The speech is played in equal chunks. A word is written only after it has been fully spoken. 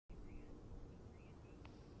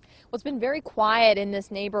Well, it's been very quiet in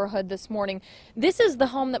this neighborhood this morning. This is the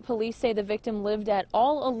home that police say the victim lived at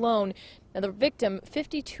all alone. Now, the victim,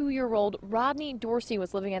 52-year-old Rodney Dorsey,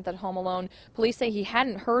 was living at that home alone. Police say he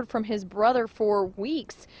hadn't heard from his brother for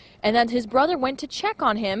weeks, and that his brother went to check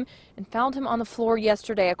on him and found him on the floor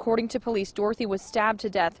yesterday. According to police, Dorsey was stabbed to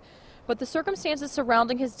death. But the circumstances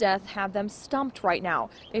surrounding his death have them stumped right now.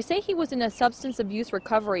 They say he was in a substance abuse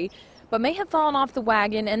recovery, but may have fallen off the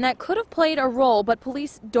wagon, and that could have played a role, but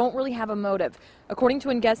police don't really have a motive. According to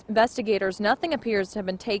investigators, nothing appears to have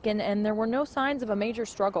been taken, and there were no signs of a major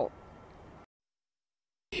struggle.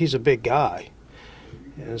 He's a big guy,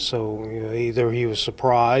 and so either he was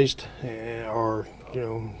surprised or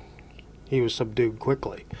he was subdued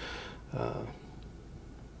quickly.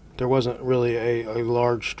 There wasn't really a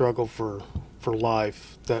large struggle for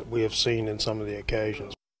life that we have seen in some of the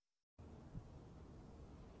occasions.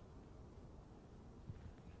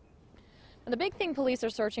 The big thing police are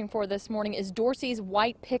searching for this morning is Dorsey's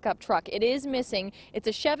white pickup truck. It is missing. It's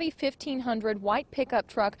a Chevy 1500 white pickup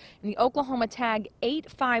truck in the Oklahoma tag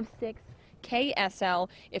 856 KSL.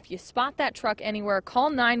 If you spot that truck anywhere, call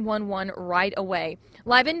 911 right away.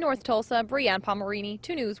 Live in North Tulsa, Brianne Palmerini,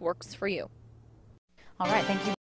 2 News works for you. All right, thank you.